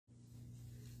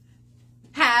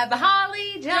have a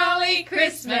holly jolly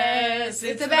Christmas.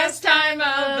 It's the best time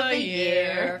of the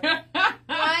year.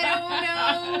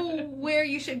 I don't know where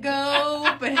you should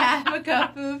go, but have a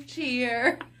cup of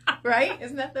cheer. Right?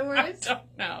 Isn't that the words? I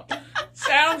don't know.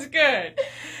 Sounds good.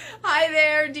 Hi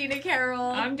there, Dina Carroll.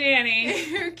 I'm Danny.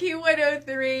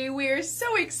 Q103. We are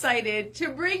so excited to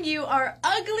bring you our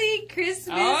ugly Christmas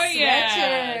sweaters.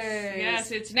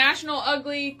 Yes, it's National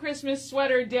Ugly Christmas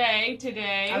Sweater Day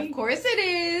today. Of course it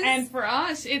is. And for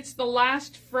us, it's the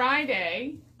last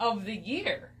Friday of the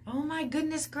year. Oh my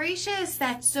goodness gracious,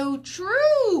 that's so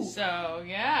true. So,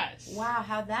 yes. Wow,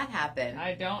 how'd that happen?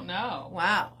 I don't know.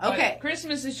 Wow. Okay. But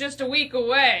Christmas is just a week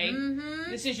away. Mm-hmm.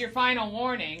 This is your final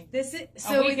warning. This is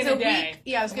so a week it's and a a day. week.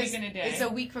 Yeah, I was A going week to and a day. It's a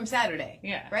week from Saturday.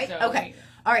 Yeah. Right? So Okay.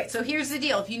 All right, so here's the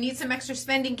deal. If you need some extra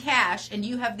spending cash and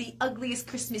you have the ugliest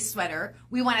Christmas sweater,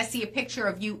 we want to see a picture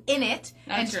of you in it.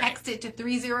 That's and right. text it to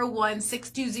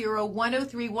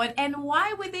 301-620-1031. And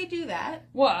why would they do that?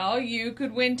 Well, you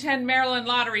could win 10 Maryland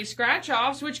Lottery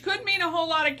scratch-offs, which could mean a whole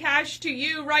lot of cash to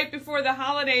you right before the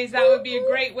holidays. That would be a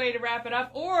great way to wrap it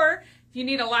up. Or if you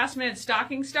need a last-minute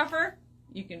stocking stuffer,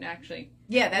 you can actually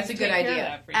Yeah, that's a good take care of idea.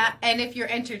 that for you. And if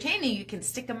you're entertaining, you can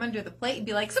stick them under the plate and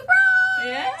be like, surprise!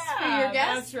 Yeah, for your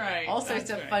guests. that's right. All sorts That's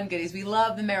of right. fun goodies. We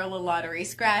love the Maryland Lottery We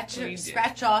scratch do.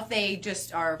 off. They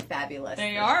just are fabulous.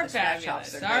 They The are scratch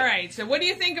offs fabulous. are All great. right, so what do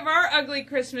you think of our ugly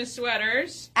Christmas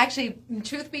sweaters? Actually,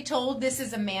 truth be told, this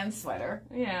is a man's sweater,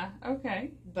 Yeah,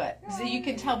 okay. but so you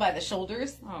can tell by the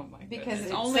shoulders Oh, my because goodness.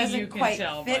 it Only doesn't you can quite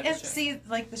tell fit. by the It, shoulder. see,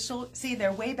 like see,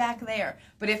 they're way back there.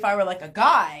 But if I were like a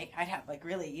guy, I'd have like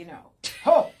really,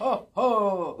 ho ho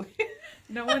ho.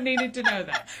 No one needed to know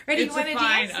that. Ready? It's You wanna a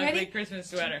fine, dance? ugly Ready? Christmas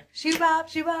sweater. Shoo-bop,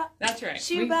 shoo-bop. That's right.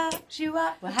 Shoo-bop,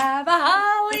 shoo-bop. We'll have a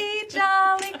holly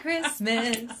jolly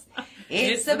Christmas.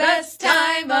 It's the best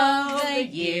time of the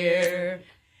year.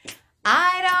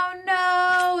 I don't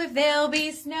know if there'll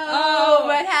be snow, Oh.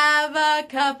 but have a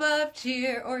cup of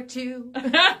cheer or two. All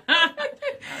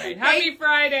right. Happy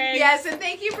Friday. Yes, and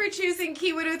thank you for choosing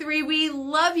Q103. We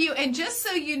love you. And just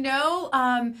so you know,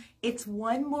 it's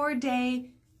one more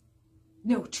day.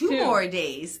 No, two more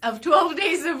days of 12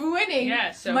 days of winning.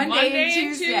 Yes, so Monday and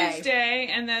Tuesday.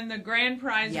 and then the grand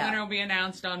prize Yeah. winner will be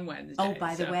announced on Wednesday. Oh,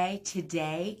 by the way,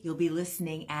 today you'll be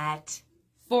listening at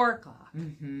 4 o'clock.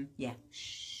 yeah.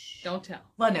 Don't tell.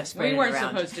 Well, no, spread We it weren't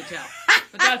around. supposed to tell,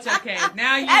 but that's okay.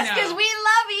 Now you That's know. because we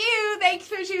love you. Thanks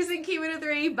for choosing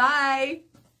Q103. Bye.